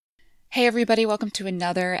Hey everybody, welcome to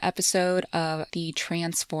another episode of the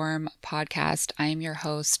Transform podcast. I am your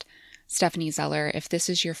host, Stephanie Zeller. If this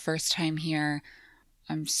is your first time here,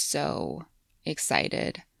 I'm so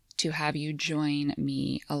excited to have you join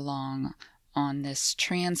me along on this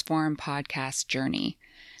Transform podcast journey.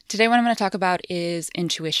 Today what I'm going to talk about is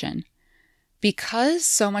intuition. Because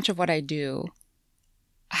so much of what I do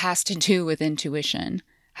has to do with intuition,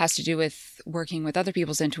 has to do with working with other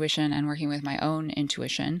people's intuition and working with my own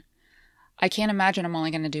intuition, I can't imagine I'm only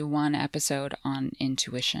going to do one episode on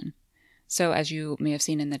intuition. So as you may have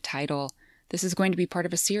seen in the title, this is going to be part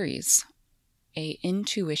of a series, a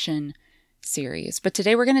intuition series. But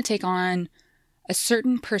today we're going to take on a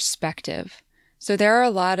certain perspective. So there are a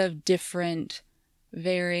lot of different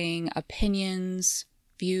varying opinions,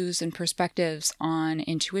 views, and perspectives on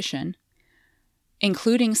intuition,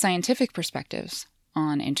 including scientific perspectives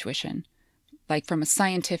on intuition. Like from a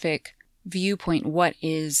scientific viewpoint, what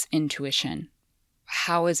is intuition?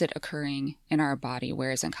 How is it occurring in our body?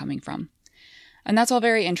 Where is it coming from? And that's all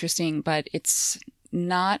very interesting, but it's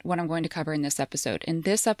not what I'm going to cover in this episode. In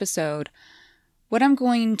this episode, what I'm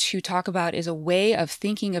going to talk about is a way of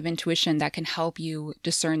thinking of intuition that can help you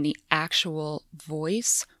discern the actual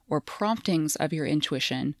voice or promptings of your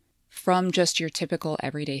intuition from just your typical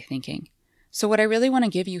everyday thinking. So what I really want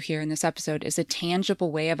to give you here in this episode is a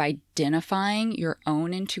tangible way of identifying your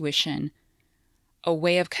own intuition, a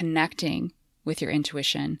way of connecting with your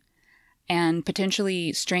intuition, and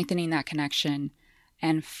potentially strengthening that connection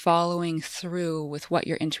and following through with what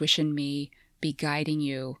your intuition may be guiding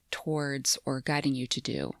you towards or guiding you to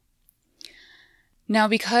do. Now,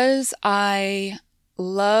 because in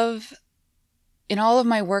all of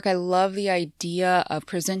my work, I love the idea of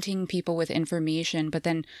presenting people with information, but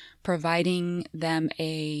then providing them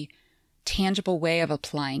a tangible way of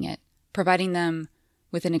applying it, providing them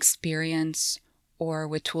with an experience or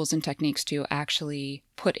with tools and techniques to actually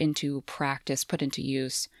put into practice, put into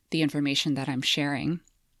use the information that I'm sharing.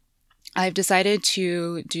 I've decided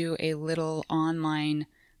to do a little online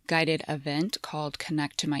guided event called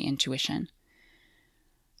Connect to My Intuition.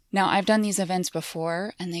 Now, I've done these events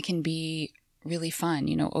before, and they can be really fun,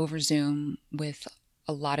 over Zoom with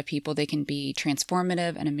a lot of people. They can be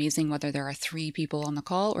transformative and amazing, whether there are 3 people on the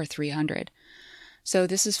call or 300. So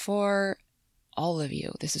this is for all of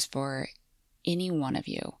you. This is for any one of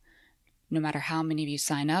you. No matter how many of you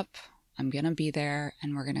sign up, I'm going to be there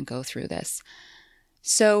and we're going to go through this.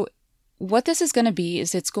 So what this is going to be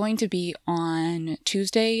is it's going to be on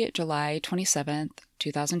Tuesday, July 27th,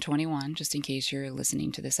 2021, just in case you're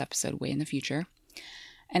listening to this episode way in the future.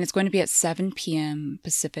 And it's going to be at 7 p.m.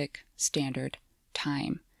 Pacific Standard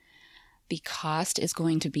Time. The cost is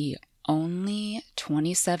going to be only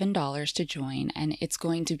 $27 to join, and it's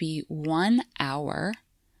going to be 1 hour,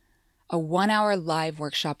 a 1-hour live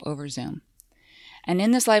workshop over Zoom. And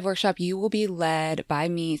in this live workshop, you will be led by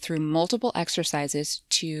me through multiple exercises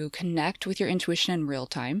to connect with your intuition in real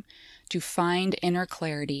time, to find inner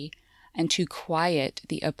clarity, and to quiet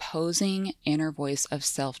the opposing inner voice of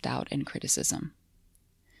self-doubt and criticism.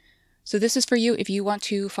 So this is for you if you want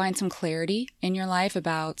to find some clarity in your life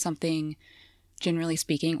about something, generally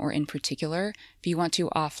speaking, or in particular. If you want to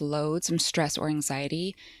offload some stress or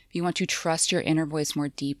anxiety, if you want to trust your inner voice more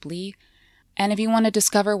deeply, and if you want to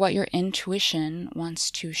discover what your intuition wants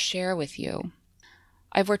to share with you.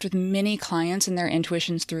 I've worked with many clients and their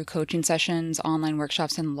intuitions through coaching sessions, online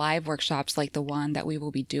workshops, and live workshops like the one that we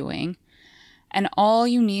will be doing. And all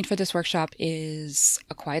you need for this workshop is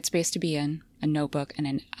a quiet space to be in, a notebook, and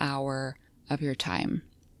an hour of your time.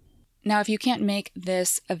 Now, if you can't make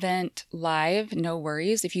this event live, no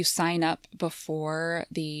worries. If you sign up before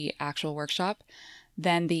the actual workshop,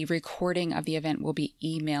 then the recording of the event will be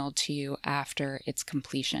emailed to you after its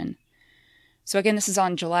completion. So again, this is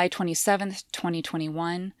on July 27th,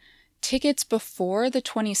 2021. Tickets before the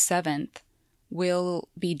 27th will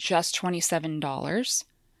be just $27.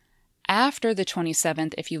 After the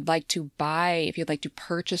 27th, if you'd like to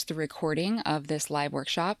purchase the recording of this live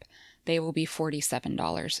workshop, they will be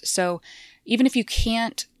 $47. So even if you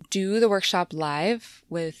can't do the workshop live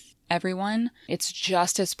with everyone, it's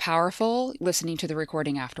just as powerful listening to the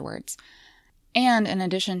recording afterwards. And in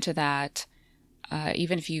addition to that,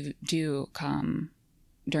 even if you do come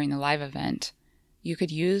during the live event, you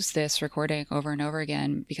could use this recording over and over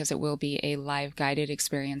again because it will be a live guided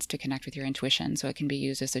experience to connect with your intuition. So it can be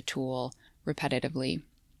used as a tool repetitively.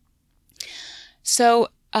 So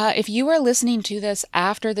if you are listening to this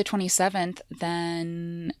after the 27th,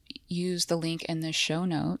 then use the link in the show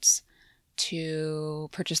notes to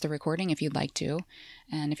purchase the recording if you'd like to.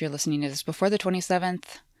 And if you're listening to this before the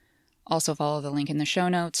 27th, also follow the link in the show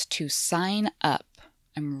notes to sign up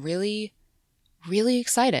I'm really, really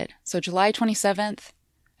excited. So July 27th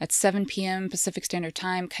at 7 p.m. Pacific Standard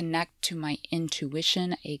Time, connect to my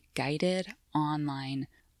intuition, a guided online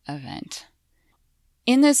event.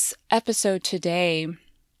 In this episode today,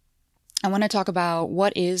 I want to talk about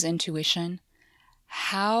what is intuition.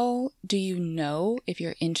 How do you know if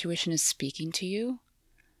your intuition is speaking to you?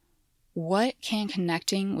 What can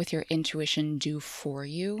connecting with your intuition do for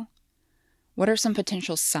you? What are some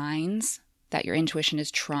potential signs that your intuition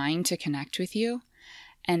is trying to connect with you?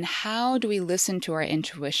 And how do we listen to our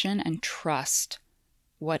intuition and trust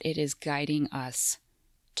what it is guiding us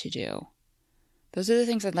to do? Those are the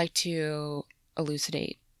things I'd like to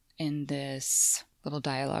elucidate in this little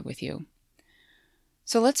dialogue with you.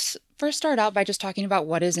 So let's first start out by just talking about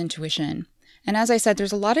what is intuition. And as I said,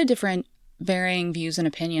 there's a lot of different varying views and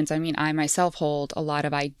opinions. I mean, I myself hold a lot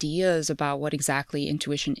of ideas about what exactly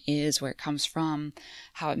intuition is, where it comes from,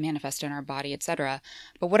 how it manifests in our body, etc.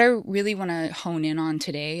 But what I really want to hone in on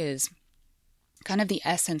today is kind of the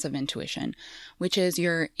essence of intuition, which is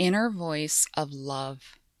your inner voice of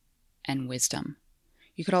love and wisdom.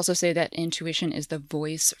 You could also say that intuition is the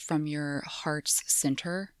voice from your heart's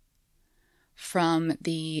center, from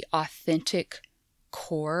the authentic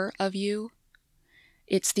core of you.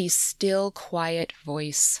 It's the still, quiet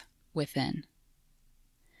voice within.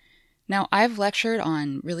 Now, I've lectured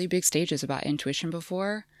on really big stages about intuition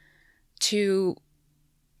before to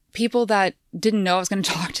people that didn't know I was going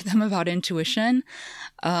to talk to them about intuition.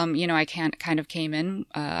 I kind of came in,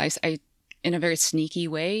 I in a very sneaky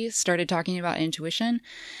way, started talking about intuition.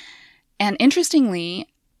 And interestingly,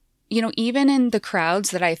 even in the crowds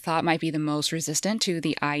that I thought might be the most resistant to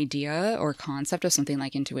the idea or concept of something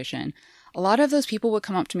like intuition, a lot of those people would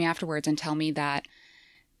come up to me afterwards and tell me that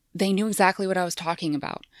they knew exactly what I was talking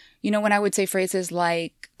about. When I would say phrases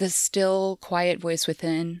like the still, quiet voice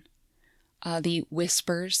within, the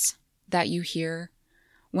whispers that you hear.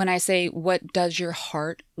 When I say, what does your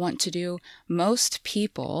heart want to do? Most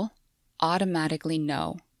people automatically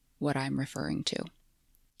know what I'm referring to.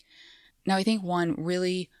 Now, I think one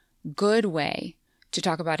really good way to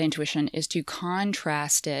talk about intuition is to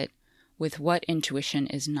contrast it with what intuition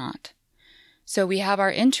is not. So we have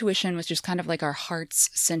our intuition, which is kind of like our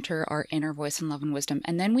heart's center, our inner voice and love and wisdom.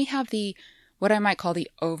 And then we have what I might call the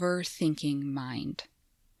overthinking mind.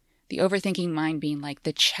 The overthinking mind being like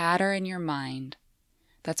the chatter in your mind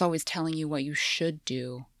that's always telling you what you should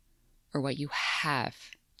do or what you have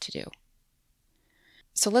to do.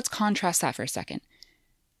 So let's contrast that for a second.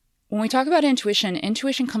 When we talk about intuition,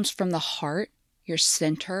 intuition comes from the heart, your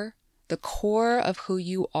center, the core of who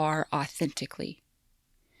you are authentically.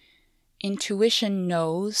 Intuition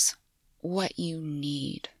knows what you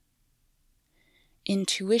need.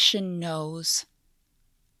 Intuition knows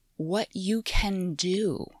what you can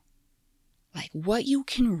do, like what you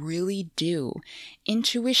can really do.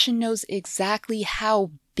 Intuition knows exactly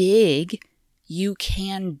how big you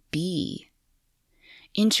can be.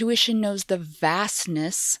 Intuition knows the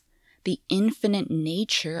vastness, the infinite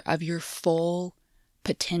nature of your full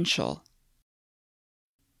potential.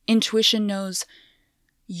 Intuition knows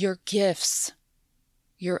your gifts,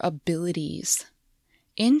 your abilities.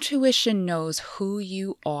 Intuition knows who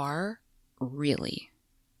you are really.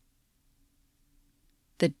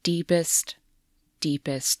 The deepest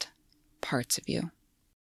parts of you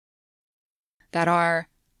that are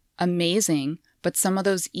amazing, but some of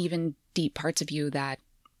those even deep parts of you that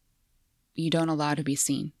you don't allow to be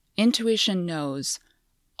seen. Intuition knows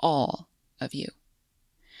all of you.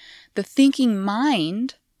 The thinking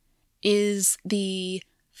mind is the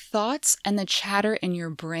thoughts and the chatter in your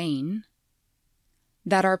brain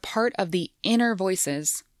that are part of the inner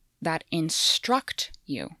voices that instruct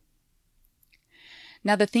you.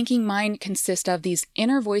 Now, the thinking mind consists of these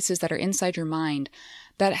inner voices that are inside your mind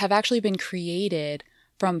that have actually been created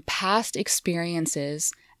from past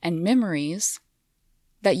experiences and memories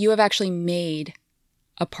that you have actually made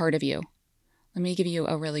a part of you. Let me give you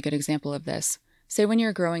a really good example of this. Say when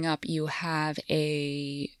you're growing up, you have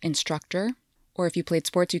an instructor, or if you played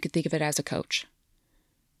sports, you could think of it as a coach.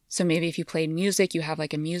 So maybe if you played music, you have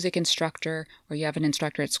like a music instructor, or you have an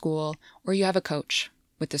instructor at school, or you have a coach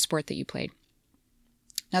with the sport that you played.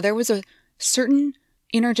 Now, there was a certain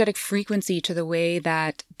energetic frequency to the way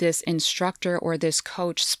that this instructor or this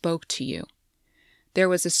coach spoke to you. There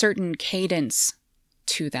was a certain cadence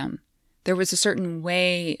to them. There was a certain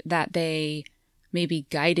way that they maybe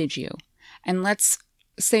guided you. And let's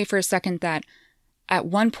say for a second that at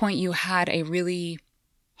one point you had a really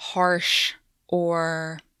harsh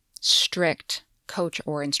or strict coach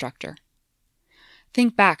or instructor.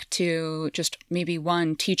 Think back to just maybe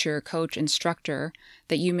one teacher, coach, instructor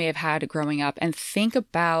that you may have had growing up, and think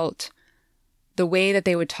about the way that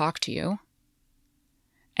they would talk to you.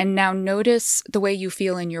 And now notice the way you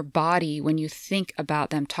feel in your body when you think about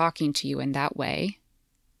them talking to you in that way.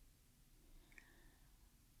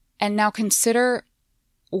 And now consider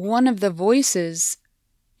one of the voices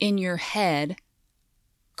in your head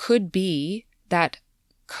could be that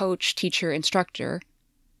coach, teacher, instructor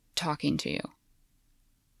talking to you.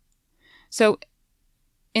 So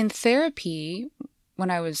in therapy, when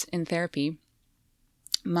I was in therapy,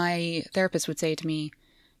 my therapist would say to me,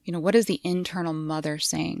 what is the internal mother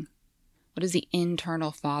saying? What is the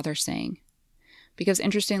internal father saying? Because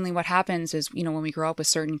interestingly, what happens is, when we grow up with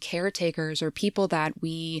certain caretakers or people that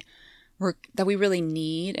we really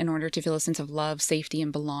need in order to feel a sense of love, safety,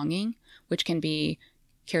 and belonging, which can be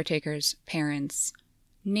caretakers, parents,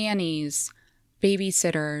 nannies,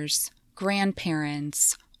 babysitters,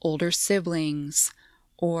 grandparents, older siblings,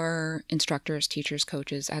 or instructors, teachers,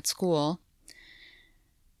 coaches at school.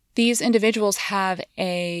 These individuals have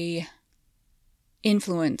a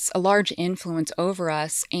large influence over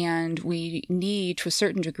us, and we need, to a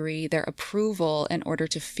certain degree, their approval in order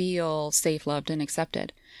to feel safe, loved, and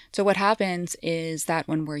accepted. So what happens is that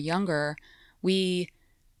when we're younger, we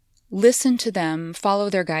listen to them, follow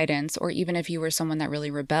their guidance, or even if you were someone that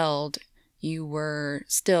really rebelled, you were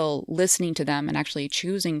still listening to them and actually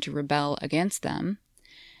choosing to rebel against them.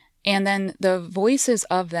 And then the voices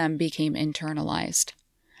of them became internalized.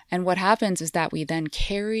 And what happens is that we then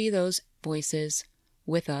carry those voices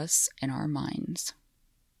with us in our minds.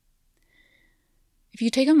 If you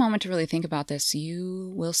take a moment to really think about this,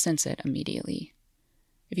 you will sense it immediately.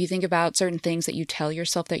 If you think about certain things that you tell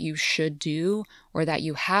yourself that you should do or that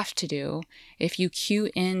you have to do, if you cue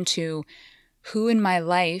into who in my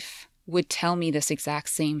life would tell me this exact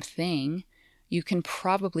same thing, you can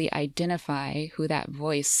probably identify who that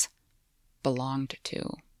voice belonged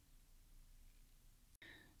to.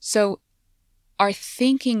 So our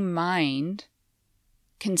thinking mind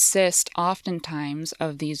consists oftentimes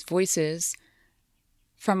of these voices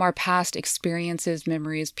from our past experiences,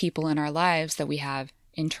 memories, people in our lives that we have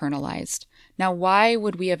internalized. Now, why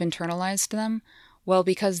would we have internalized them? Well,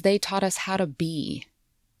 because they taught us how to be.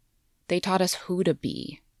 They taught us who to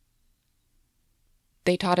be.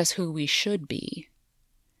 They taught us who we should be.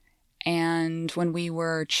 And when we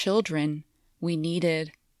were children, we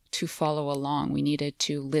needed to follow along. We needed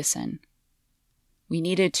to listen. We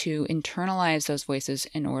needed to internalize those voices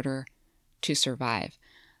in order to survive.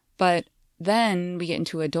 But then we get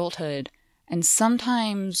into adulthood, and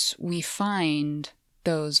sometimes we find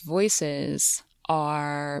those voices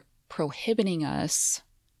are prohibiting us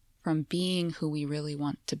from being who we really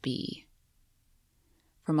want to be,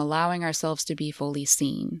 from allowing ourselves to be fully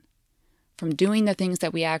seen, from doing the things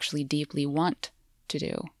that we actually deeply want to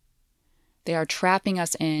do. They are trapping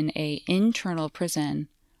us in an internal prison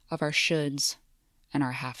of our shoulds and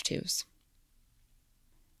our have-tos.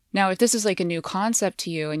 Now, if this is like a new concept to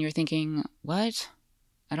you and you're thinking, what?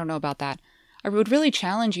 I don't know about that. I would really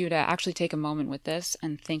challenge you to actually take a moment with this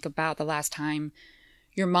and think about the last time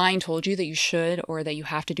your mind told you that you should or that you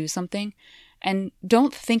have to do something. And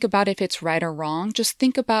don't think about if it's right or wrong. Just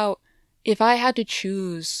think about, if I had to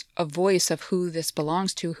choose a voice of who this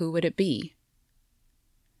belongs to, who would it be?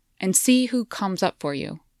 And see who comes up for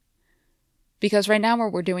you. Because right now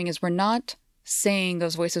what we're doing is we're not saying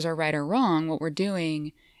those voices are right or wrong. What we're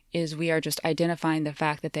doing is we are just identifying the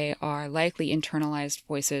fact that they are likely internalized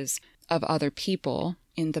voices of other people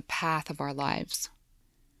in the path of our lives.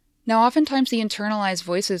 Now, oftentimes the internalized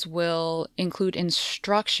voices will include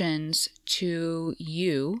instructions to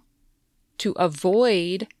you to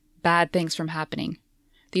avoid bad things from happening.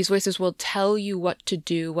 These voices will tell you what to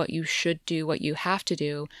do, what you should do, what you have to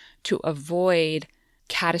do to avoid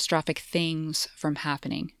catastrophic things from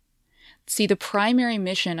happening. See, the primary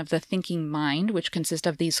mission of the thinking mind, which consists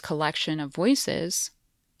of these collection of voices,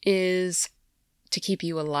 is to keep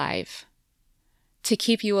you alive. To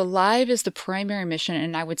keep you alive is the primary mission,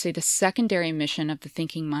 and I would say the secondary mission of the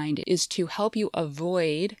thinking mind is to help you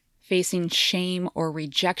avoid facing shame or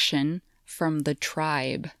rejection from the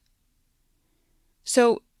tribe.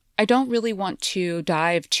 So I don't really want to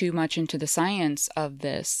dive too much into the science of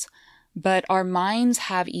this, but our minds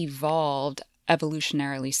have evolved,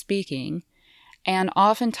 evolutionarily speaking, and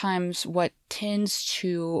oftentimes what tends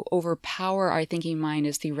to overpower our thinking mind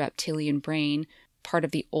is the reptilian brain, part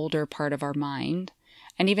of the older part of our mind,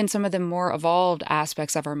 and even some of the more evolved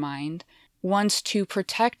aspects of our mind, wants to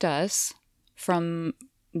protect us from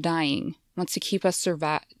dying, wants to keep us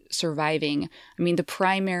surviving. I mean, the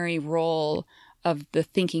primary role of the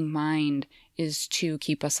thinking mind is to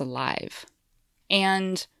keep us alive.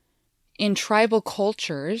 And in tribal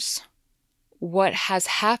cultures, what has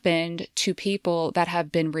happened to people that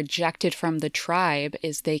have been rejected from the tribe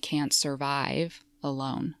is they can't survive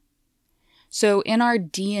alone. So in our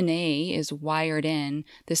DNA is wired in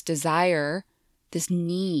this desire, this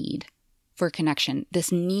need for connection,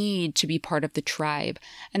 this need to be part of the tribe.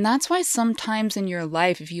 And that's why sometimes in your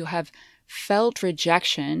life, if you have felt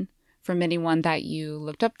rejection from anyone that you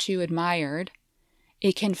looked up to, admired,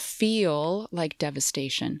 it can feel like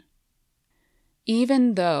devastation.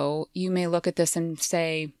 Even though you may look at this and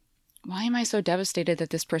say, why am I so devastated that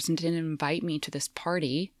this person didn't invite me to this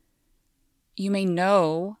party? You may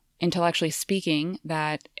know, intellectually speaking,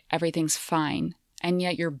 that everything's fine, and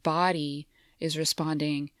yet your body is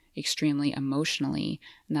responding extremely emotionally,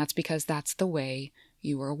 and that's because that's the way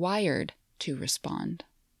you were wired to respond.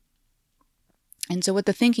 And so what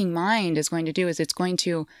the thinking mind is going to do is it's going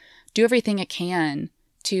to do everything it can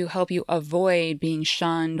to help you avoid being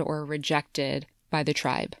shunned or rejected by the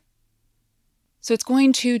tribe. So it's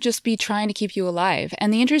going to just be trying to keep you alive.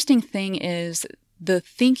 And the interesting thing is the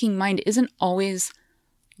thinking mind isn't always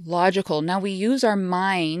logical. Now, we use our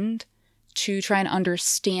mind to try and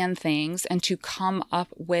understand things and to come up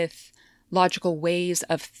with logical ways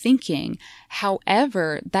of thinking.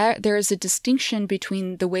 However, there is a distinction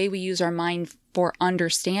between the way we use our mind for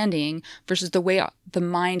understanding versus the way the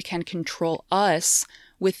mind can control us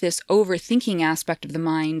with this overthinking aspect of the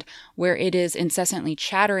mind, where it is incessantly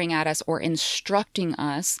chattering at us or instructing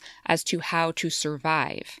us as to how to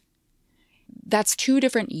survive. That's two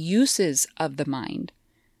different uses of the mind.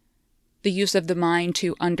 The use of the mind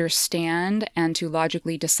to understand and to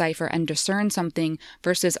logically decipher and discern something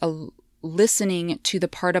versus listening to the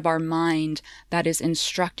part of our mind that is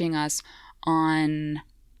instructing us on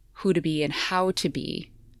who to be and how to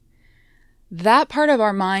be. That part of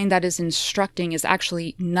our mind that is instructing is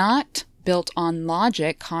actually not built on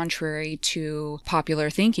logic, contrary to popular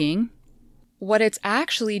thinking. What it's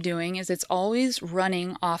actually doing is it's always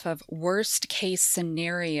running off of worst case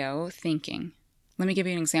scenario thinking. Let me give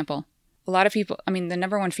you an example. A lot of people, the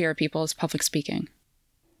number one fear of people is public speaking.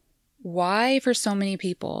 Why, for so many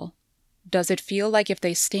people, does it feel like if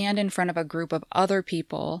they stand in front of a group of other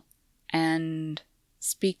people and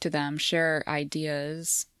speak to them, share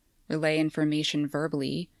ideas, relay information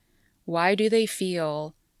verbally, why do they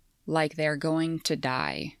feel like they're going to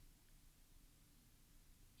die?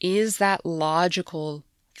 Is that logical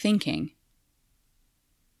thinking?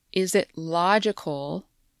 Is it logical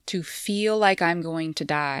to feel like I'm going to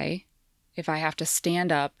die if I have to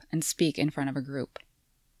stand up and speak in front of a group?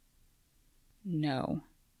 No.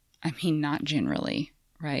 Not generally,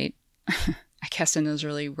 right? I guess in those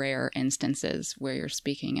really rare instances where you're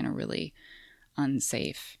speaking in a really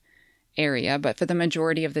unsafe area. But for the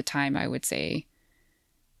majority of the time, I would say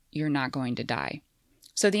you're not going to die.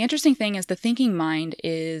 So the interesting thing is the thinking mind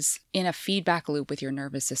is in a feedback loop with your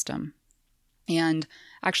nervous system. And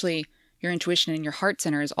actually, your intuition and your heart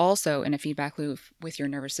center is also in a feedback loop with your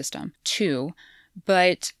nervous system too.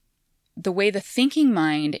 But the way the thinking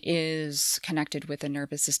mind is connected with the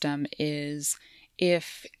nervous system is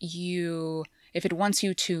if it wants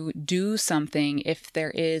you to do something, if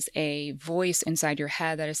there is a voice inside your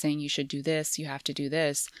head that is saying you should do this, you have to do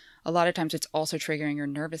this, a lot of times it's also triggering your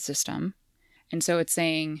nervous system. And so it's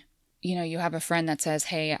saying, you have a friend that says,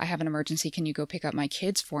 hey, I have an emergency. Can you go pick up my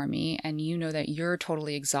kids for me? And you know that you're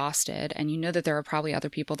totally exhausted. And you know that there are probably other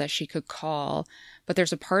people that she could call. But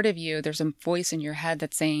there's a part of you, there's a voice in your head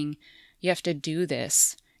that's saying, you have to do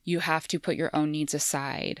this. You have to put your own needs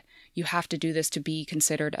aside. You have to do this to be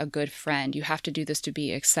considered a good friend. You have to do this to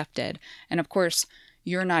be accepted. And of course,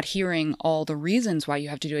 you're not hearing all the reasons why you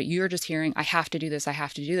have to do it. You're just hearing, I have to do this, I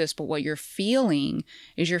have to do this. But what you're feeling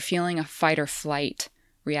is you're feeling a fight or flight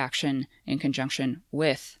reaction in conjunction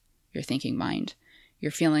with your thinking mind.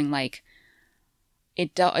 You're feeling like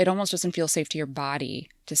it almost doesn't feel safe to your body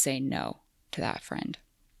to say no to that friend.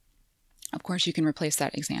 Of course, you can replace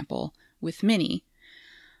that example with many,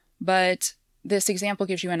 but this example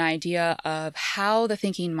gives you an idea of how the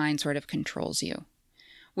thinking mind sort of controls you.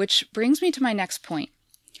 Which brings me to my next point.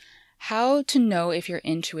 How to know if your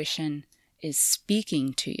intuition is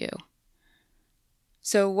speaking to you.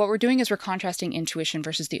 So what we're doing is we're contrasting intuition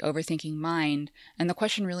versus the overthinking mind. And the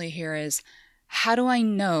question really here is, how do I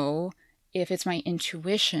know if it's my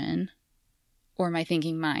intuition or my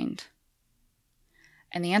thinking mind?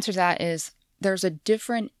 And the answer to that is there's a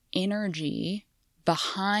different energy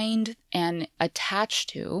behind and attached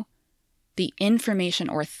to the information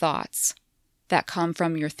or thoughts that come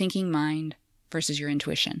from your thinking mind versus your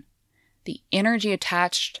intuition. The energy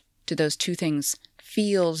attached to those two things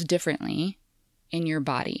feels differently in your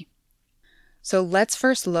body. So let's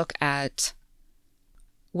first look at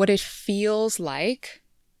what it feels like,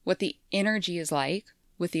 what the energy is like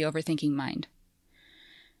with the overthinking mind.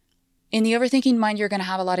 In the overthinking mind, you're going to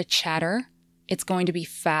have a lot of chatter. It's going to be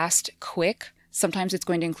fast, quick. Sometimes it's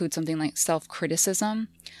going to include something like self-criticism.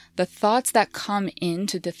 The thoughts that come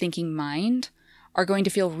into the thinking mind are going to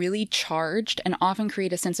feel really charged and often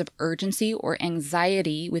create a sense of urgency or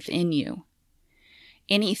anxiety within you.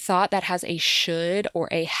 Any thought that has a should or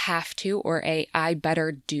a have to or a I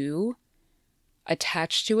better do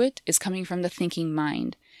attached to it is coming from the thinking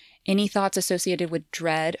mind. Any thoughts associated with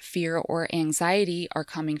dread, fear, or anxiety are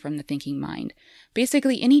coming from the thinking mind.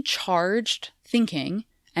 Basically, any charged thinking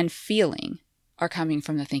and feeling are coming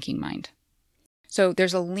from the thinking mind. So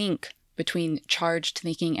there's a link between charged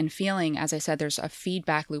thinking and feeling. As I said, there's a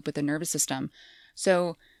feedback loop with the nervous system.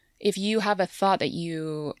 So if you have a thought that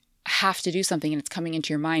you have to do something and it's coming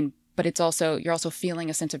into your mind, but you're also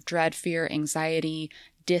feeling a sense of dread, fear, anxiety,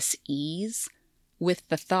 dis-ease with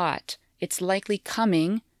the thought, it's likely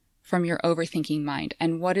coming from your overthinking mind.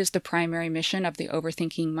 And what is the primary mission of the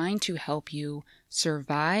overthinking mind? To help you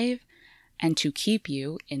survive and to keep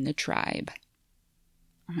you in the tribe.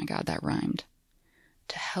 Oh my God, that rhymed.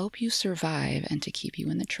 To help you survive and to keep you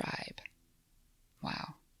in the tribe.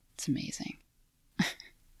 Wow, it's amazing.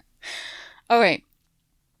 All right.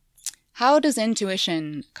 How does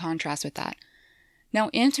intuition contrast with that? Now,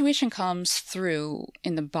 intuition comes through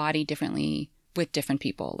in the body differently with different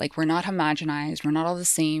people. Like, we're not homogenized. We're not all the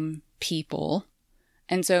same people.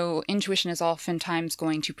 And so intuition is oftentimes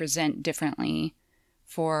going to present differently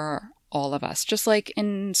for all of us, just like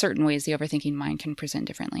in certain ways the overthinking mind can present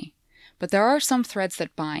differently. But there are some threads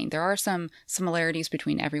that bind. There are some similarities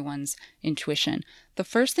between everyone's intuition. The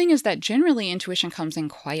first thing is that generally intuition comes in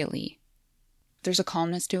quietly. There's a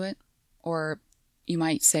calmness to it, or you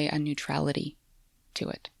might say a neutrality to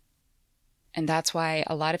it. And that's why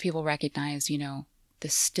a lot of people recognize, the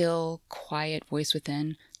still, quiet voice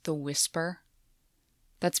within, the whisper.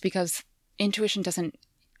 That's because intuition doesn't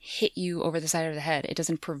hit you over the side of the head. It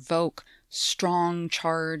doesn't provoke strong,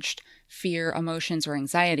 charged fear, emotions, or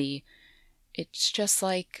anxiety. It's just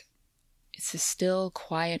like, it's a still,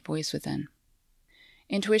 quiet voice within.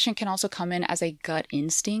 Intuition can also come in as a gut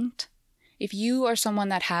instinct. If you are someone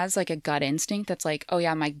that has like a gut instinct that's like, oh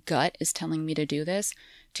yeah, my gut is telling me to do this,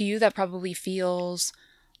 to you that probably feels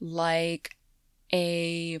like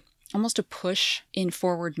almost a push in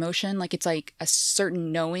forward motion. Like it's like a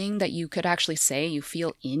certain knowing that you could actually say you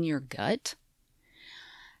feel in your gut.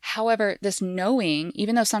 However, this knowing,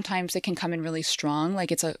 even though sometimes it can come in really strong,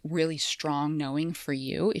 like it's a really strong knowing for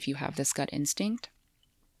you if you have this gut instinct,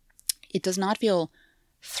 it does not feel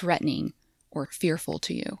threatening or fearful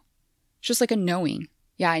to you. It's just like a knowing.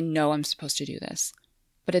 Yeah, I know I'm supposed to do this.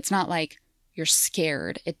 But it's not like you're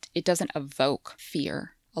scared. It doesn't evoke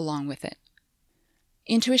fear along with it.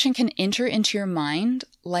 Intuition can enter into your mind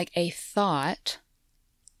like a thought,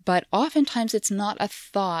 but oftentimes it's not a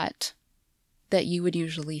thought that you would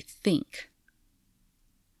usually think.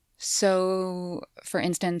 So, for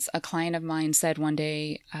instance, a client of mine said one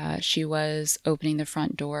day she was opening the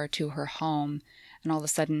front door to her home, and all of a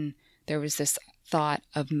sudden there was this thought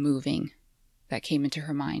of moving that came into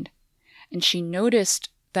her mind. And she noticed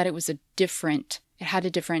that it had a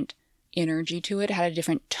different energy to it, had a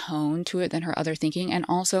different tone to it than her other thinking, and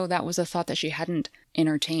also that was a thought that she hadn't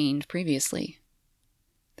entertained previously.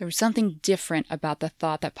 There was something different about the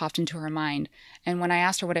thought that popped into her mind, and when I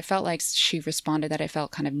asked her what it felt like, she responded that it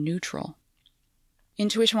felt kind of neutral.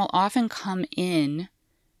 Intuition will often come in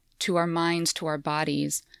to our minds, to our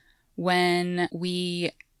bodies, when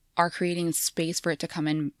we are creating space for it to come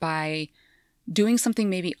in by doing something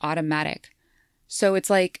maybe automatic. So it's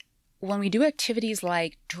like when we do activities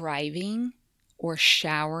like driving or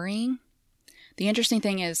showering, the interesting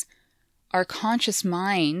thing is our conscious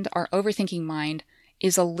mind, our overthinking mind,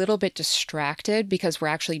 is a little bit distracted because we're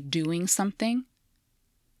actually doing something.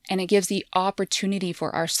 And it gives the opportunity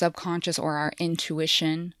for our subconscious or our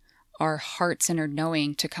intuition, our heart-centered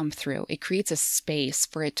knowing to come through. It creates a space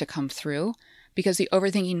for it to come through because the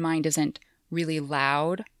overthinking mind isn't really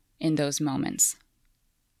loud in those moments.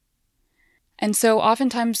 And so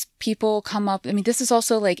oftentimes people come up, this is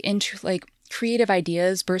also like creative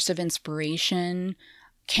ideas, bursts of inspiration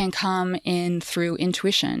can come in through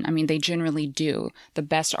intuition. They generally do. The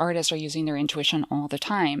best artists are using their intuition all the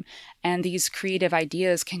time. And these creative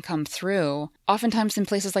ideas can come through oftentimes in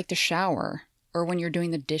places like the shower or when you're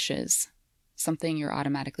doing the dishes, something you're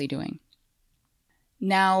automatically doing.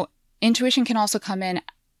 Now, intuition can also come in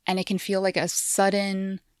and it can feel like a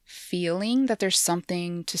sudden feeling that there's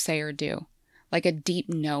something to say or do, like a deep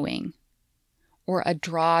knowing. or a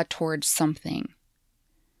draw towards something.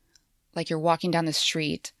 Like you're walking down the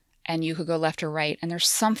street and you could go left or right, and there's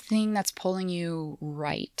something that's pulling you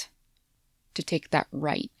right to take that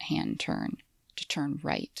right hand turn, to turn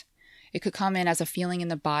right. It could come in as a feeling in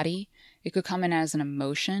the body. It could come in as an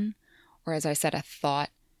emotion, or as I said, a thought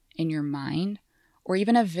in your mind, or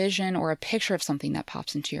even a vision or a picture of something that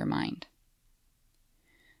pops into your mind.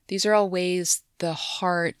 These are all ways the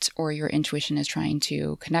heart or your intuition is trying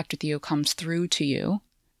to connect with you, comes through to you.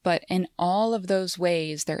 But in all of those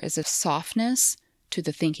ways, there is a softness to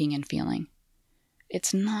the thinking and feeling.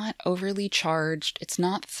 It's not overly charged. It's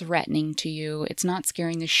not threatening to you. It's not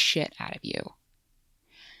scaring the shit out of you.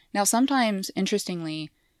 Now, sometimes, interestingly,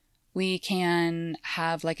 we can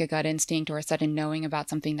have like a gut instinct or a sudden knowing about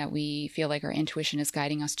something that we feel like our intuition is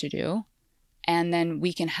guiding us to do. And then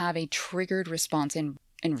we can have a triggered response in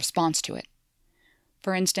response to it.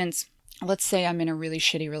 For instance, let's say I'm in a really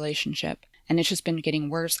shitty relationship and it's just been getting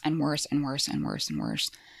worse and worse and worse and worse and worse.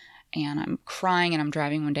 And I'm crying and I'm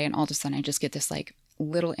driving one day and all of a sudden I just get this like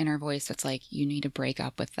little inner voice that's like, you need to break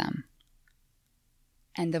up with them.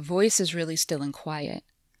 And the voice is really still and quiet.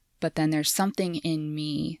 But then there's something in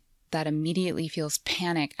me that immediately feels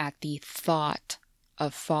panic at the thought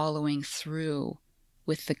of following through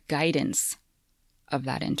with the guidance of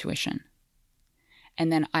that intuition.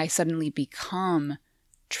 And then I suddenly become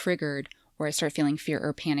triggered, or I start feeling fear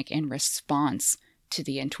or panic in response to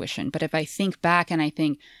the intuition. But if I think back and I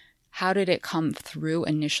think, how did it come through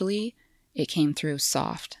initially? It came through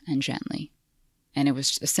soft and gently. And it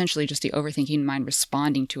was essentially just the overthinking mind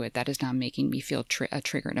responding to it that is now making me feel a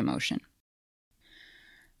triggered emotion.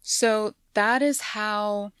 So that is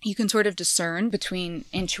how you can sort of discern between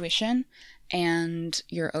intuition and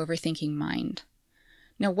your overthinking mind.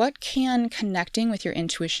 Now, what can connecting with your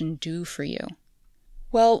intuition do for you?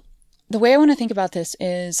 Well, the way I want to think about this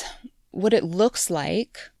is what it looks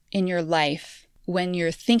like in your life when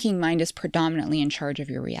your thinking mind is predominantly in charge of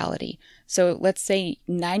your reality. So let's say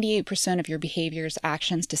 98% of your behaviors,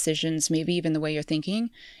 actions, decisions, maybe even the way you're thinking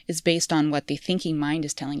is based on what the thinking mind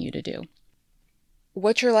is telling you to do.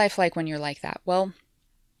 What's your life like when you're like that? Well,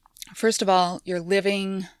 first of all, you're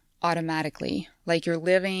living automatically. Like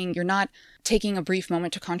you're not taking a brief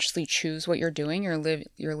moment to consciously choose what you're doing.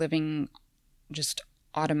 You're living just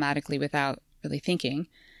automatically without really thinking.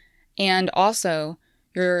 And also,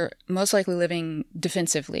 you're most likely living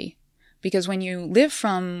defensively. Because when you live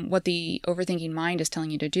from what the overthinking mind is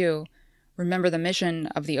telling you to do, remember the mission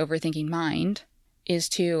of the overthinking mind is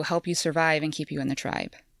to help you survive and keep you in the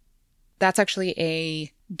tribe. That's actually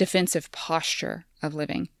a defensive posture of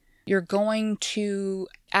living. You're going to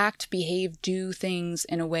act, behave, do things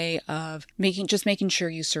in a way of making sure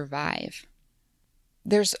you survive.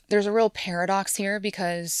 There's a real paradox here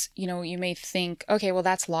because, you may think, okay, well,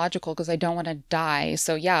 that's logical because I don't want to die.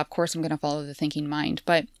 So yeah, of course I'm going to follow the thinking mind.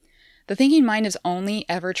 But the thinking mind is only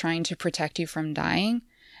ever trying to protect you from dying.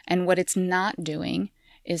 And what it's not doing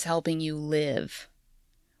is helping you live.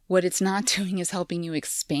 What it's not doing is helping you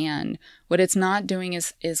expand. What it's not doing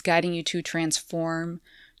is guiding you to transform,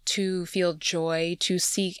 to feel joy, to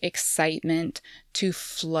seek excitement, to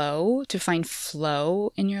flow, to find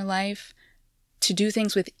flow in your life, to do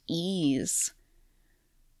things with ease.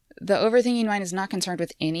 The overthinking mind is not concerned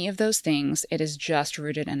with any of those things. It is just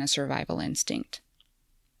rooted in a survival instinct.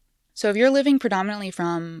 So if you're living predominantly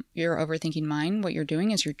from your overthinking mind, what you're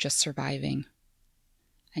doing is you're just surviving.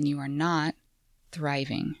 And you are not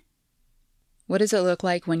thriving. What does it look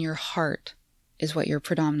like when your heart is what you're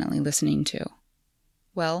predominantly listening to?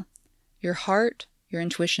 Well, your heart, your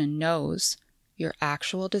intuition knows your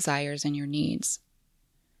actual desires and your needs.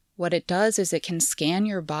 What it does is it can scan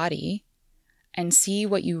your body and see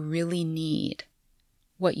what you really need,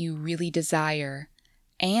 what you really desire,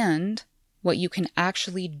 and what you can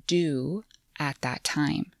actually do at that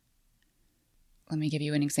time. Let me give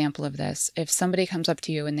you an example of this. If somebody comes up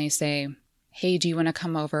to you and they say, hey, do you want to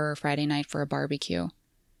come over Friday night for a barbecue?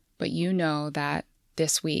 But you know that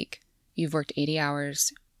this week you've worked 80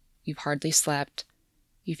 hours, you've hardly slept,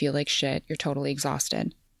 you feel like shit, you're totally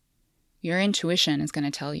exhausted. Your intuition is going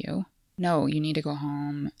to tell you, no, you need to go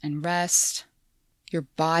home and rest. Your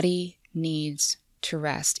body needs to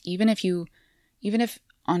rest. Even if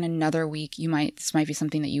on another week this might be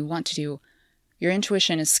something that you want to do, your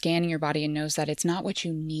intuition is scanning your body and knows that it's not what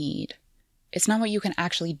you need. It's not what you can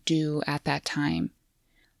actually do at that time.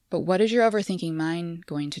 But what is your overthinking mind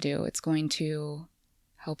going to do? It's going to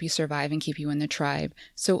help you survive and keep you in the tribe.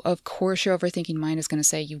 So of course your overthinking mind is going to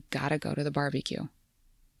say, you gotta go to the barbecue.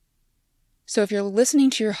 So if you're listening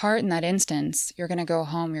to your heart in that instance, you're going to go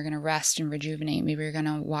home, you're going to rest and rejuvenate. Maybe you're going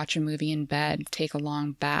to watch a movie in bed, take a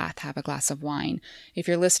long bath, have a glass of wine. If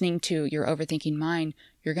you're listening to your overthinking mind,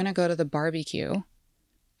 you're going to go to the barbecue,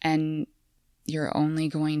 and you're only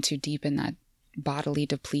going to deepen that bodily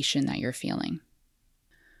depletion that you're feeling.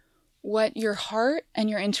 What your heart and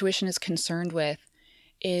your intuition is concerned with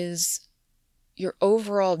is your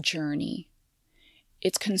overall journey.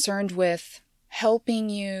 It's concerned with helping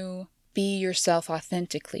you be yourself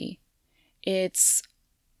authentically. It's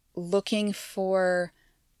looking for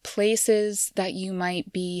places that you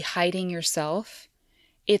might be hiding yourself.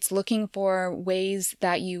 It's looking for ways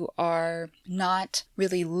that you are not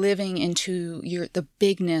really living into the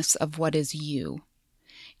bigness of what is you.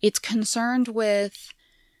 It's concerned with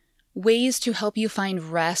ways to help you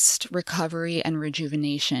find rest, recovery, and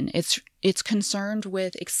rejuvenation. It's concerned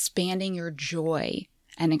with expanding your joy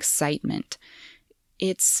and excitement.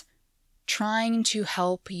 It's trying to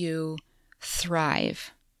help you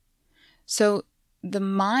thrive. So the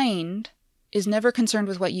mind is never concerned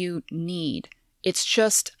with what you need. It's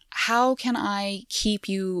just, how can I keep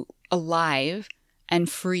you alive and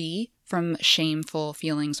free from shameful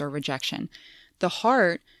feelings or rejection? The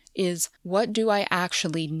heart is, what do I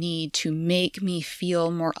actually need to make me feel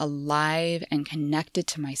more alive and connected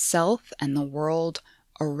to myself and the world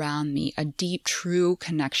around me? A deep, true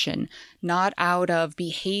connection, not out of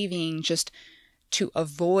behaving just to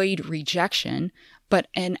avoid rejection, but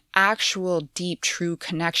an actual deep, true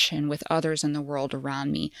connection with others in the world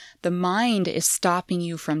around me. The mind is stopping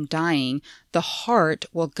you from dying. The heart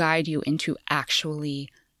will guide you into actually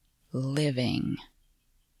living.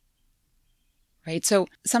 Right? So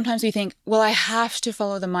sometimes we think, well, I have to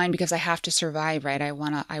follow the mind because I have to survive, right? I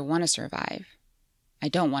want to survive. I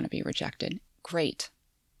don't want to be rejected. Great.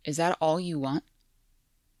 Is that all you want?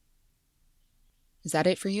 Is that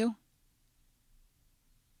it for you?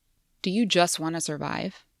 Do you just want to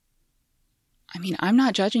survive? I mean, I'm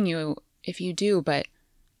not judging you if you do, but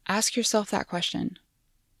ask yourself that question.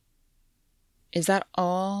 Is that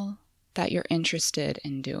all that you're interested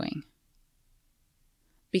in doing?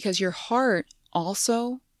 Because your heart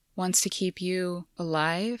also wants to keep you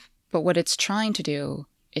alive, but what it's trying to do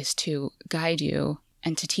is to guide you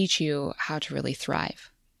and to teach you how to really thrive.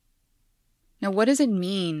 Now, what does it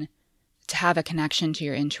mean to have a connection to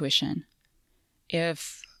your intuition?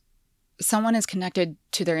 If someone is connected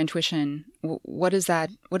to their intuition, what does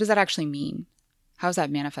that actually mean? How is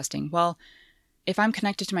that manifesting? Well, if I'm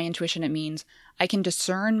connected to my intuition, it means I can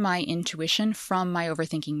discern my intuition from my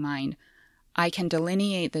overthinking mind. I can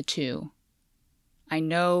delineate the two. I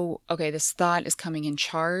know, okay, this thought is coming in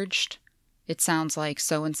charged. It sounds like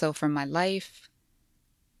so-and-so from my life.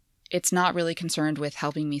 It's not really concerned with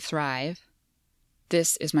helping me thrive.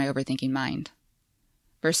 This is my overthinking mind.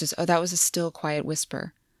 Versus, oh, that was a still, quiet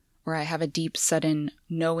whisper. Or I have a deep, sudden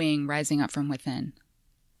knowing rising up from within.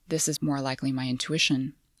 This is more likely my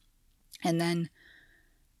intuition. And then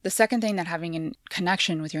the second thing that having a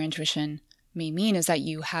connection with your intuition may mean is that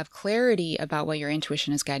you have clarity about what your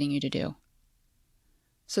intuition is guiding you to do.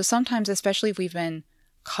 So sometimes, especially if we've been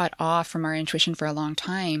cut off from our intuition for a long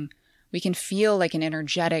time, we can feel like an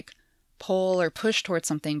energetic pull or push towards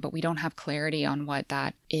something, but we don't have clarity on what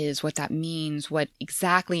that is, what that means, what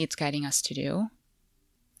exactly it's guiding us to do.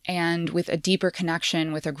 And with a deeper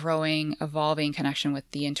connection, with a growing, evolving connection with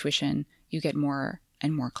the intuition, you get more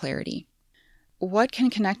and more clarity. What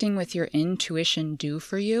can connecting with your intuition do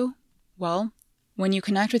for you? Well, when you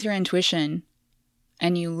connect with your intuition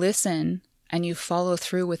and you listen and you follow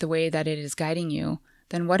through with the way that it is guiding you,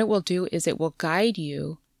 then what it will do is it will guide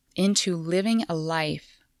you into living a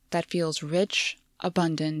life that feels rich,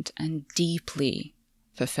 abundant, and deeply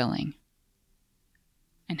fulfilling.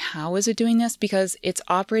 And how is it doing this? Because it's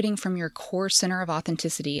operating from your core center of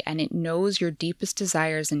authenticity, and it knows your deepest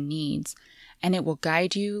desires and needs, and it will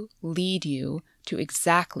guide you, lead you to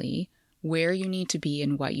exactly where you need to be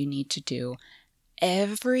and what you need to do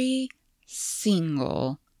every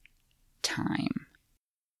single time.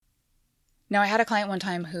 Now, I had a client one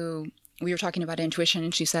time who we were talking about intuition,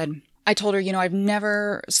 and she said, I told her, I've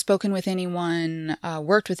never spoken with anyone,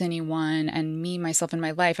 worked with anyone, and me, myself, in my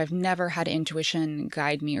life, I've never had intuition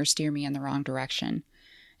guide me or steer me in the wrong direction.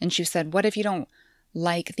 And she said, what if you don't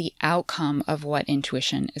like the outcome of what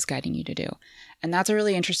intuition is guiding you to do? And that's a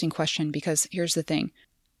really interesting question, because here's the thing.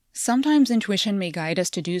 Sometimes intuition may guide us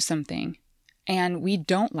to do something, and we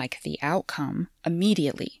don't like the outcome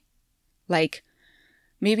immediately. Like,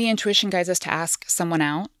 maybe intuition guides us to ask someone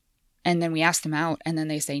out, and then we ask them out, and then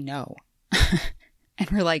they say no. And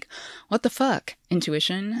we're like, what the fuck,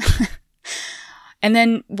 intuition? And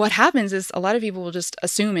then what happens is a lot of people will just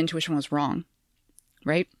assume intuition was wrong,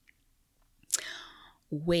 right?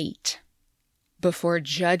 Wait before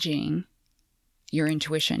judging your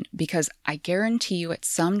intuition, because I guarantee you at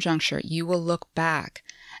some juncture, you will look back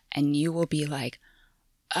and you will be like,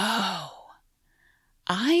 oh,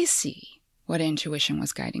 I see what intuition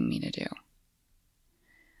was guiding me to do.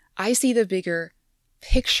 I see the bigger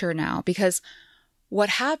picture now, because what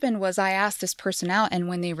happened was I asked this person out, and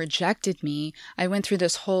when they rejected me, I went through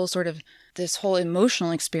this whole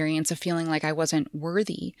emotional experience of feeling like I wasn't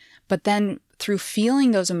worthy. But then through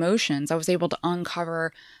feeling those emotions, I was able to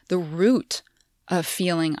uncover the root of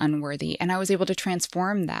feeling unworthy, and I was able to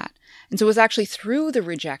transform that. And so it was actually through the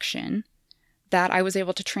rejection that I was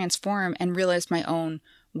able to transform and realize my own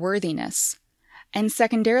worthiness. And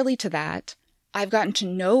secondarily to that, I've gotten to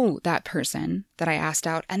know that person that I asked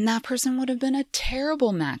out, and that person would have been a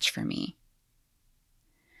terrible match for me.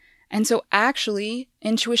 And so actually,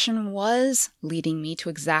 intuition was leading me to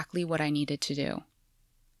exactly what I needed to do.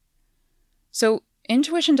 So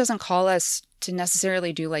intuition doesn't call us to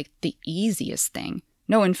necessarily do like the easiest thing.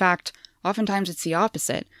 No, in fact, oftentimes it's the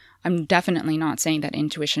opposite. I'm definitely not saying that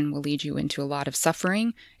intuition will lead you into a lot of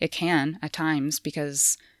suffering. It can at times,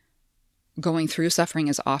 because going through suffering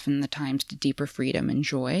is often the times to deeper freedom and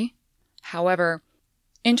joy. However,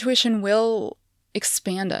 intuition will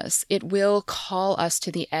expand us. It will call us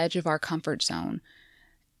to the edge of our comfort zone.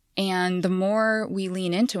 And the more we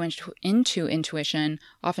lean into intuition,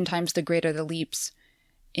 oftentimes the greater the leaps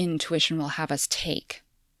intuition will have us take.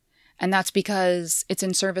 And that's because it's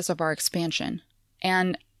in service of our expansion.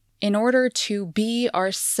 And in order to be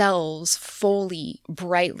ourselves fully,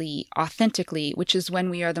 brightly, authentically, which is when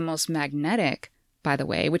we are the most magnetic, by the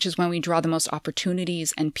way, which is when we draw the most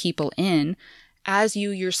opportunities and people in, as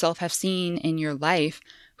you yourself have seen in your life,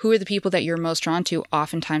 who are the people that you're most drawn to?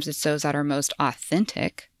 Oftentimes it's those that are most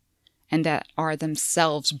authentic and that are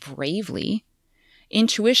themselves bravely.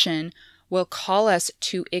 Intuition will call us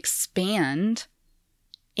to expand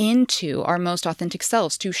into our most authentic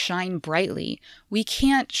selves, to shine brightly. We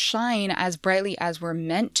can't shine as brightly as we're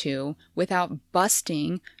meant to without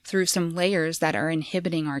busting through some layers that are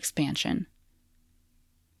inhibiting our expansion.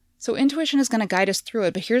 So intuition is going to guide us through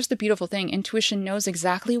it, but here's the beautiful thing. Intuition knows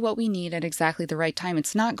exactly what we need at exactly the right time.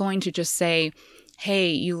 It's not going to just say,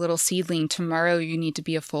 hey, you little seedling, tomorrow you need to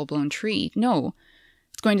be a full-blown tree. No,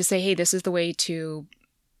 it's going to say, hey, this is the way to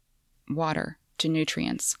water, to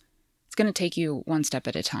nutrients. It's going to take you one step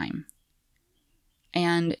at a time.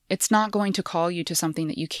 And it's not going to call you to something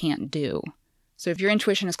that you can't do. So if your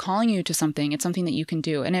intuition is calling you to something, it's something that you can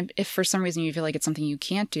do. And if for some reason you feel like it's something you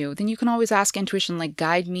can't do, then you can always ask intuition, like,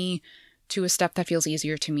 guide me to a step that feels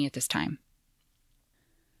easier to me at this time.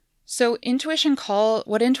 So what intuition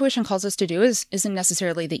calls us to do isn't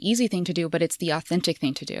necessarily the easy thing to do, but it's the authentic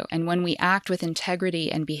thing to do. And when we act with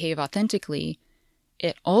integrity and behave authentically,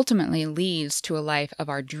 it ultimately leads to a life of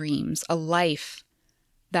our dreams, a life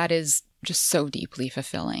that is just so deeply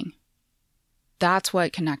fulfilling. That's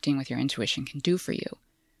what connecting with your intuition can do for you.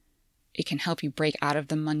 It can help you break out of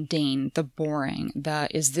the mundane, the boring,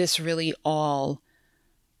 is this really all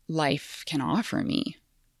life can offer me?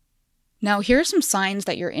 Now, here are some signs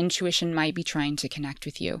that your intuition might be trying to connect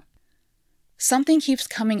with you. Something keeps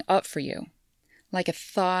coming up for you, like a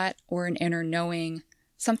thought or an inner knowing,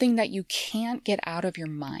 something that you can't get out of your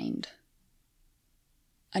mind.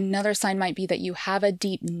 Another sign might be that you have a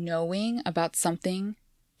deep knowing about something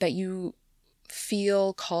that you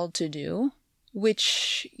feel called to do,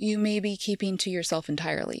 which you may be keeping to yourself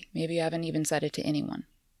entirely. Maybe you haven't even said it to anyone.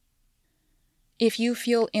 If you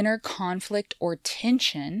feel inner conflict or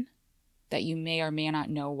tension, that you may or may not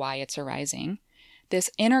know why it's arising, this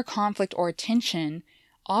inner conflict or tension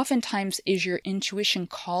oftentimes is your intuition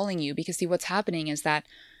calling you, because see, what's happening is that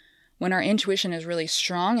when our intuition is really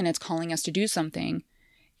strong and it's calling us to do something,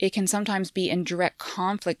 it can sometimes be in direct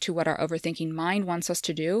conflict to what our overthinking mind wants us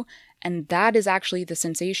to do. And that is actually the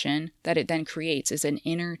sensation that it then creates, is an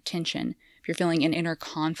inner tension. If you're feeling an inner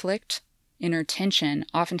conflict, inner tension,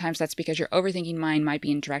 oftentimes that's because your overthinking mind might be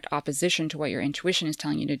in direct opposition to what your intuition is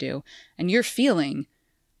telling you to do. And you're feeling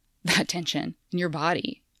that tension in your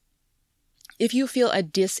body. If you feel a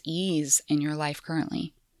dis-ease in your life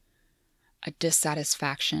currently, a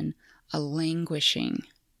dissatisfaction, a languishing,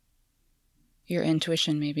 your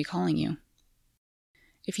intuition may be calling you.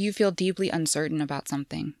 If you feel deeply uncertain about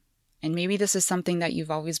something, and maybe this is something that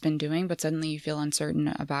you've always been doing, but suddenly you feel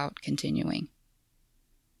uncertain about continuing,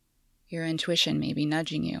 your intuition may be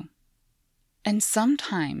nudging you. And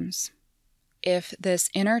sometimes, if this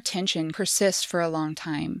inner tension persists for a long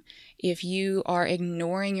time, if you are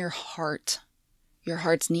ignoring your heart, your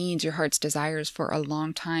heart's needs, your heart's desires for a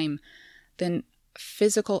long time, then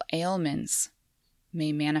physical ailments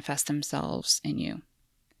may manifest themselves in you.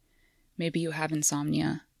 Maybe you have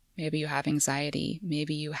insomnia. Maybe you have anxiety.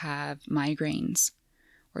 Maybe you have migraines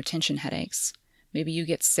or tension headaches. Maybe you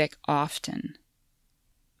get sick often.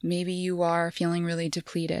 Maybe you are feeling really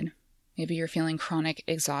depleted. Maybe you're feeling chronic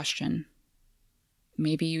exhaustion.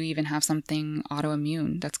 Maybe you even have something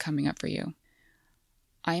autoimmune that's coming up for you.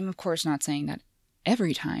 I am, of course, not saying that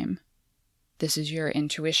every time this is your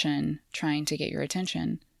intuition trying to get your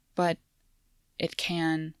attention, but it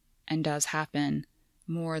can and does happen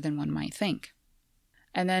more than one might think.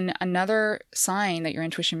 And then another sign that your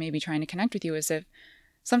intuition may be trying to connect with you is if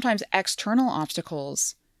sometimes external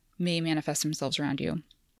obstacles may manifest themselves around you.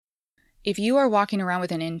 If you are walking around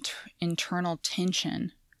with an internal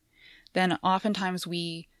tension, then oftentimes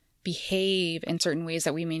we behave in certain ways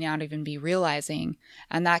that we may not even be realizing,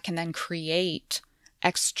 and that can then create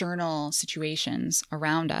external situations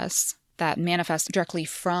around us that manifest directly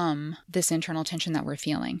from this internal tension that we're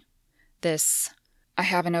feeling. This, I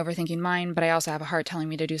have an overthinking mind, but I also have a heart telling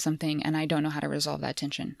me to do something, and I don't know how to resolve that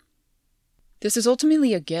tension. This is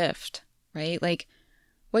ultimately a gift, right? Like,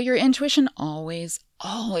 what your intuition always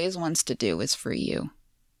wants to do is free you.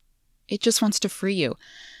 It just wants to free you.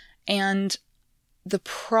 And the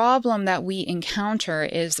problem that we encounter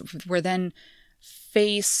is we're then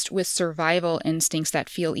faced with survival instincts that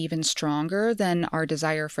feel even stronger than our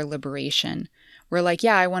desire for liberation. We're like,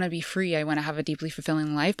 yeah, I want to be free. I want to have a deeply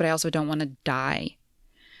fulfilling life, but I also don't want to die.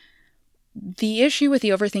 The issue with the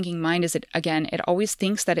overthinking mind is that, again, it always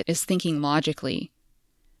thinks that it is thinking logically.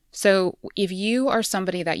 So if you are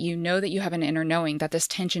somebody that you know that you have an inner knowing, that this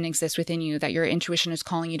tension exists within you, that your intuition is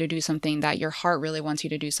calling you to do something, that your heart really wants you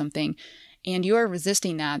to do something, and you are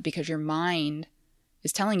resisting that because your mind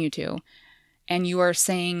is telling you to, and you are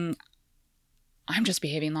saying, I'm just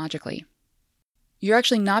behaving logically. You're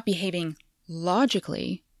actually not behaving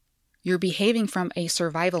logically. You're behaving from a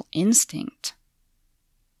survival instinct.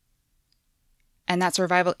 And that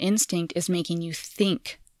survival instinct is making you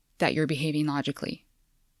think that you're behaving logically.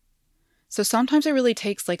 So sometimes it really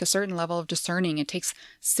takes like a certain level of discerning. It takes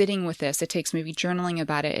sitting with this. It takes maybe journaling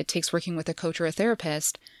about it. It takes working with a coach or a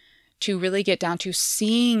therapist to really get down to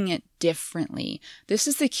seeing it differently. This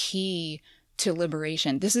is the key to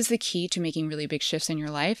liberation. This is the key to making really big shifts in your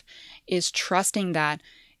life, is trusting that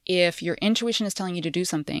if your intuition is telling you to do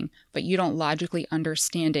something, but you don't logically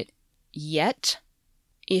understand it yet,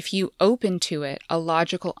 if you open to it, a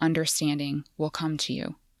logical understanding will come to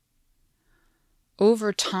you.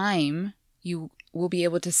 Over time, you will be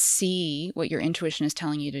able to see what your intuition is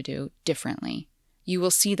telling you to do differently. You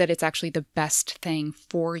will see that it's actually the best thing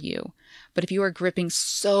for you. But if you are gripping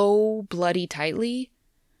so bloody tightly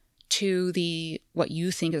to what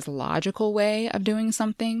you think is logical way of doing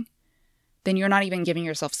something, then you're not even giving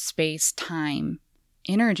yourself space, time,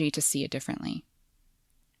 energy to see it differently.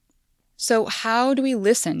 So how do we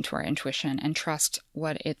listen to our intuition and trust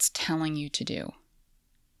what it's telling you to do?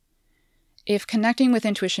 If connecting with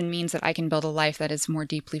intuition means that I can build a life that is more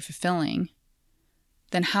deeply fulfilling,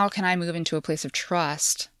 then how can I move into a place of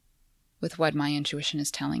trust with what my intuition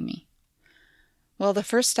is telling me? Well, the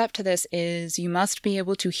first step to this is you must be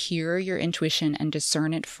able to hear your intuition and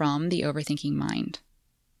discern it from the overthinking mind.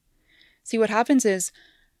 See, what happens is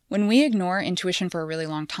when we ignore intuition for a really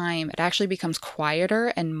long time, it actually becomes quieter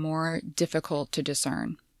and more difficult to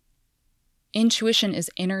discern. Intuition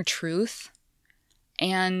is inner truth,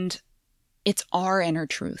 and it's our inner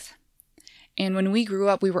truth. And when we grew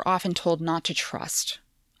up, we were often told not to trust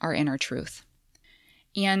our inner truth.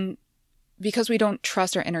 And because we don't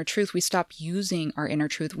trust our inner truth, we stop using our inner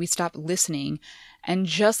truth. We stop listening. And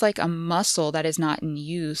just like a muscle that is not in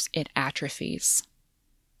use, it atrophies.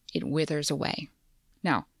 It withers away.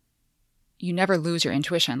 Now, you never lose your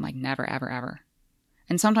intuition, like never, ever, ever.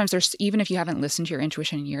 And sometimes even if you haven't listened to your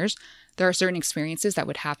intuition in years, there are certain experiences that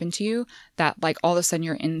would happen to you that like all of a sudden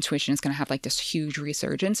your intuition is going to have like this huge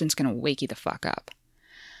resurgence and it's going to wake you the fuck up.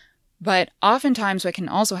 But oftentimes what can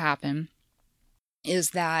also happen is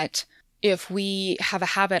that if we have a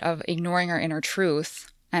habit of ignoring our inner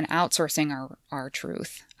truth and outsourcing our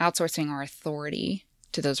truth, outsourcing our authority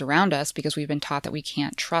to those around us because we've been taught that we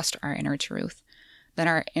can't trust our inner truth, then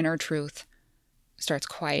our inner truth starts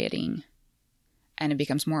quieting. And it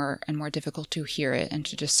becomes more and more difficult to hear it and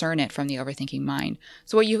to discern it from the overthinking mind.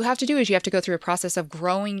 So what you have to do is you have to go through a process of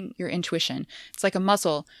growing your intuition. It's like a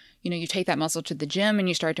muscle. You take that muscle to the gym and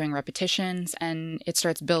you start doing repetitions and it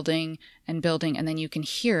starts building, and then you can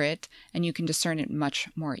hear it and you can discern it much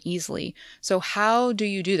more easily. So how do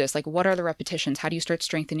you do this? Like, what are the repetitions? How do you start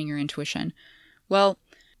strengthening your intuition? Well,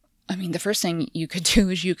 I mean, the first thing you could do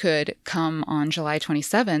is you could come on July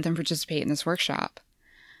 27th and participate in this workshop.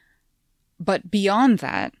 But beyond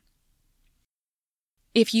that,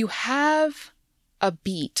 if you have a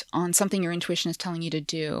beat on something your intuition is telling you to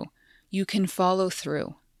do, you can follow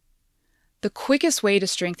through. The quickest way to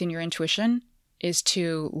strengthen your intuition is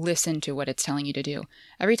to listen to what it's telling you to do.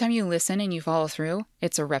 Every time you listen and you follow through,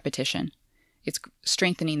 it's a repetition. It's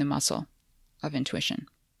strengthening the muscle of intuition.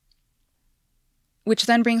 Which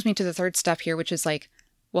then brings me to the third step here, which is like,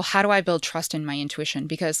 well, how do I build trust in my intuition?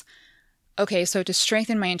 Because, okay, so to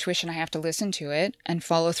strengthen my intuition, I have to listen to it and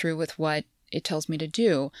follow through with what it tells me to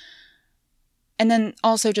do. And then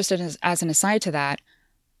also just as an aside to that,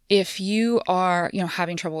 if you are,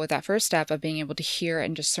 having trouble with that first step of being able to hear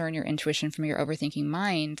and discern your intuition from your overthinking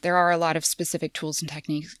mind, there are a lot of specific tools and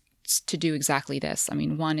techniques to do exactly this. I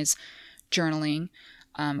mean, one is journaling.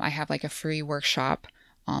 I have like a free workshop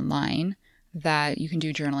online that you can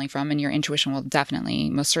do journaling from, and your intuition will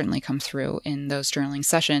most certainly come through in those journaling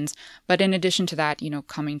sessions. But in addition to that,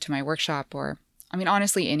 coming to my workshop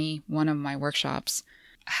honestly, any one of my workshops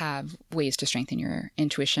have ways to strengthen your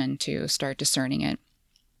intuition, to start discerning it,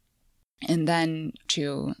 and then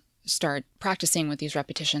to start practicing with these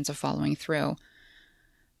repetitions of following through.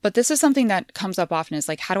 But this is something that comes up often, is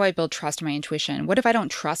like, how do I build trust in my intuition? What if I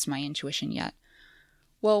don't trust my intuition yet?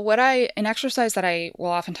 Well, an exercise that I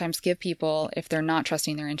will oftentimes give people if they're not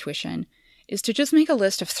trusting their intuition is to just make a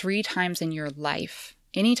list of 3 times in your life,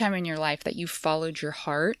 any time in your life that you followed your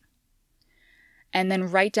heart, and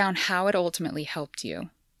then write down how it ultimately helped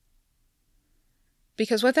you.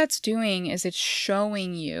 Because what that's doing is it's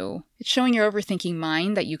showing your overthinking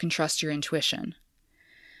mind that you can trust your intuition.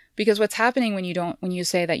 Because what's happening when you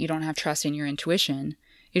say that you don't have trust in your intuition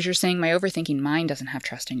is you're saying my overthinking mind doesn't have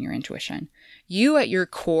trust in your intuition. You at your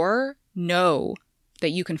core know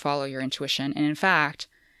that you can follow your intuition. And in fact,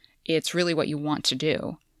 it's really what you want to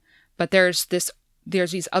do. But there's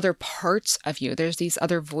these other parts of you. There's these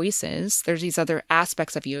other voices. There's these other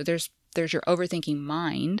aspects of you. There's your overthinking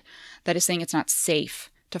mind that is saying it's not safe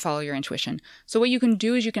to follow your intuition. So what you can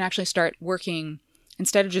do is you can actually start working,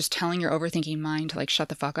 instead of just telling your overthinking mind to like shut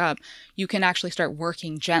the fuck up, you can actually start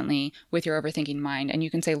working gently with your overthinking mind. And you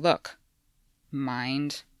can say, look,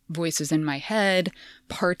 mind, voices in my head,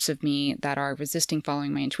 parts of me that are resisting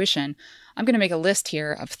following my intuition, I'm going to make a list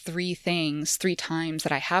here of 3 times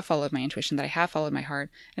that I have followed my intuition, that I have followed my heart,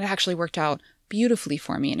 and it actually worked out beautifully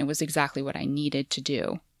for me, and it was exactly what I needed to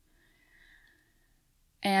do.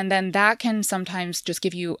 And then that can sometimes just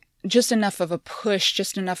give you just enough of a push,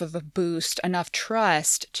 just enough of a boost, enough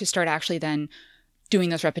trust to start actually then doing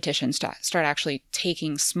those repetitions, to start actually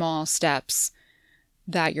taking small steps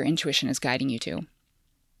that your intuition is guiding you to.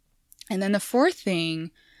 And then the fourth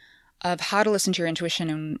thing of how to listen to your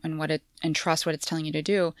intuition and trust what it's telling you to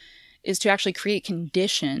do is to actually create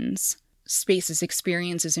conditions, spaces,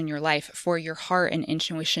 experiences in your life for your heart and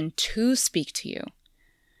intuition to speak to you.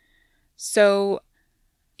 So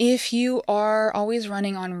if you are always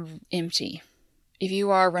running on empty, if you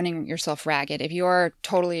are running yourself ragged, if you are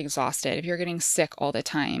totally exhausted, if you're getting sick all the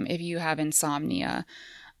time, if you have insomnia,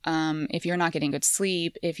 if you're not getting good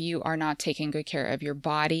sleep, if you are not taking good care of your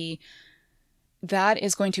body, that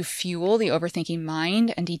is going to fuel the overthinking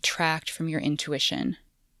mind and detract from your intuition.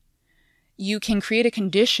 You can create a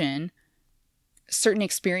condition, certain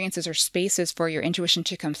experiences or spaces for your intuition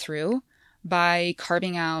to come through by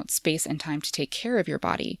carving out space and time to take care of your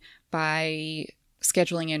body, by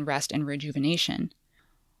scheduling in rest and rejuvenation.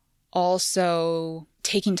 Also,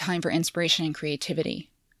 taking time for inspiration and creativity.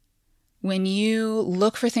 When you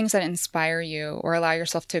look for things that inspire you or allow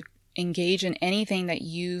yourself to engage in anything that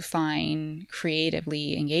you find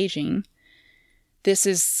creatively engaging, this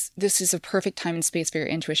is a perfect time and space for your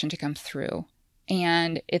intuition to come through.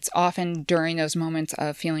 And it's often during those moments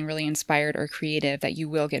of feeling really inspired or creative that you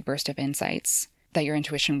will get bursts of insights, that your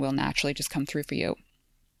intuition will naturally just come through for you.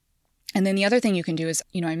 And then the other thing you can do is,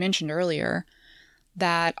 I mentioned earlier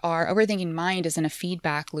that our overthinking mind is in a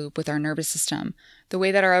feedback loop with our nervous system. The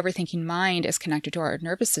way that our overthinking mind is connected to our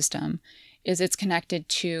nervous system is it's connected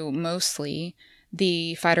to mostly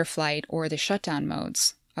the fight or flight or the shutdown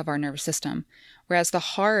modes of our nervous system, whereas the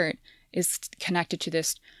heart is connected to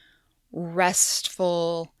this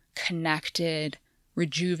restful, connected,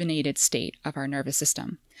 rejuvenated state of our nervous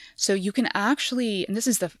system. So you can actually, and this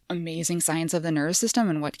is the amazing science of the nervous system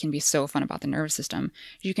and what can be so fun about the nervous system,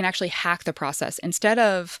 you can actually hack the process. Instead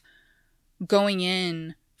of going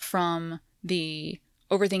in from the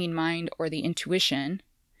overthinking mind or the intuition,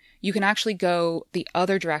 you can actually go the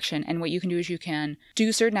other direction. And what you can do is you can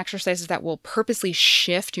do certain exercises that will purposely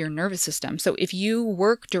shift your nervous system. So if you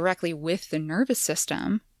work directly with the nervous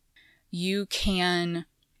system, you can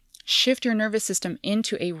shift your nervous system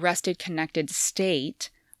into a rested, connected state,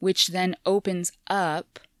 which then opens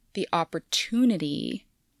up the opportunity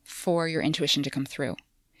for your intuition to come through.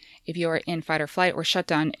 If you're in fight or flight or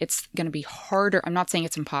shutdown, it's going to be harder. I'm not saying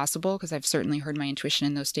it's impossible, because I've certainly heard my intuition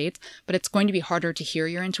in those states, but it's going to be harder to hear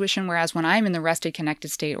your intuition. Whereas when I'm in the rested,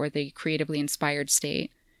 connected state or the creatively inspired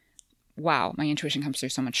state, wow, my intuition comes through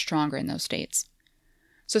so much stronger in those states.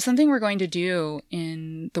 So something we're going to do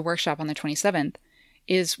in the workshop on the 27th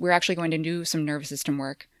is we're actually going to do some nervous system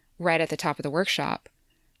work right at the top of the workshop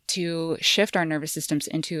to shift our nervous systems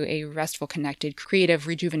into a restful, connected, creative,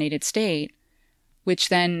 rejuvenated state, which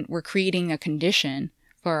then we're creating a condition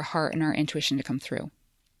for our heart and our intuition to come through.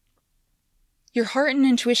 Your heart and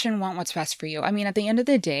intuition want what's best for you. I mean, at the end of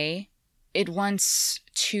the day, it wants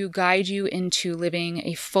to guide you into living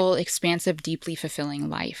a full, expansive, deeply fulfilling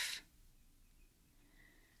life.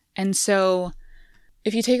 And so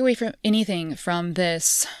if you take away from anything from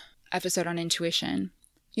this episode on intuition,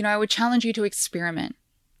 I would challenge you to experiment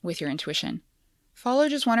with your intuition. Follow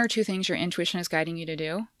just one or two things your intuition is guiding you to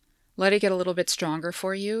do. Let it get a little bit stronger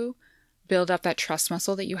for you. Build up that trust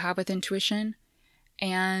muscle that you have with intuition,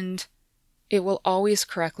 and it will always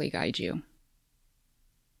correctly guide you.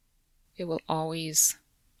 It will always,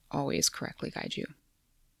 always correctly guide you.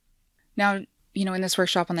 Now, in this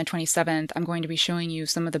workshop on the 27th, I'm going to be showing you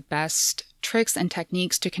some of the best tricks and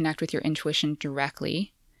techniques to connect with your intuition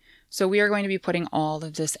directly. So we are going to be putting all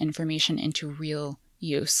of this information into real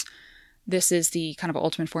use. This is the kind of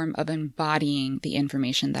ultimate form of embodying the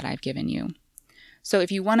information that I've given you. So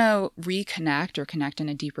if you want to reconnect or connect in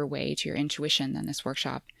a deeper way to your intuition, then this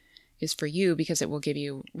workshop is for you, because it will give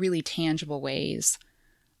you really tangible ways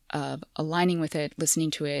of aligning with it,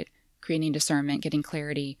 listening to it, creating discernment, getting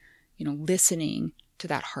clarity, listening to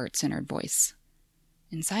that heart-centered voice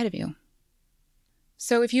inside of you.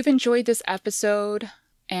 So if you've enjoyed this episode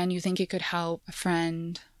and you think it could help a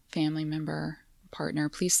friend, family member, partner,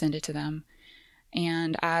 please send it to them.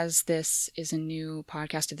 And as this is a new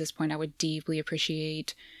podcast at this point, I would deeply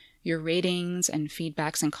appreciate your ratings and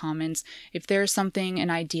feedbacks and comments. If there's something, an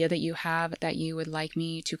idea that you have that you would like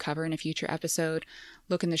me to cover in a future episode,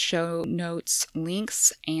 look in the show notes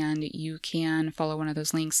links, and you can follow one of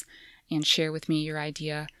those links and share with me your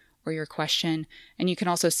idea or your question. And you can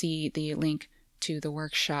also see the link to the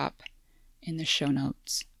workshop in the show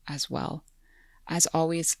notes as well. As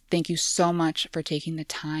always, thank you so much for taking the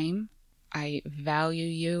time. I value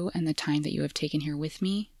you and the time that you have taken here with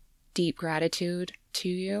me. Deep gratitude to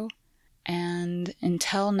you. And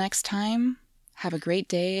until next time, have a great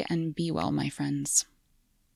day and be well, my friends.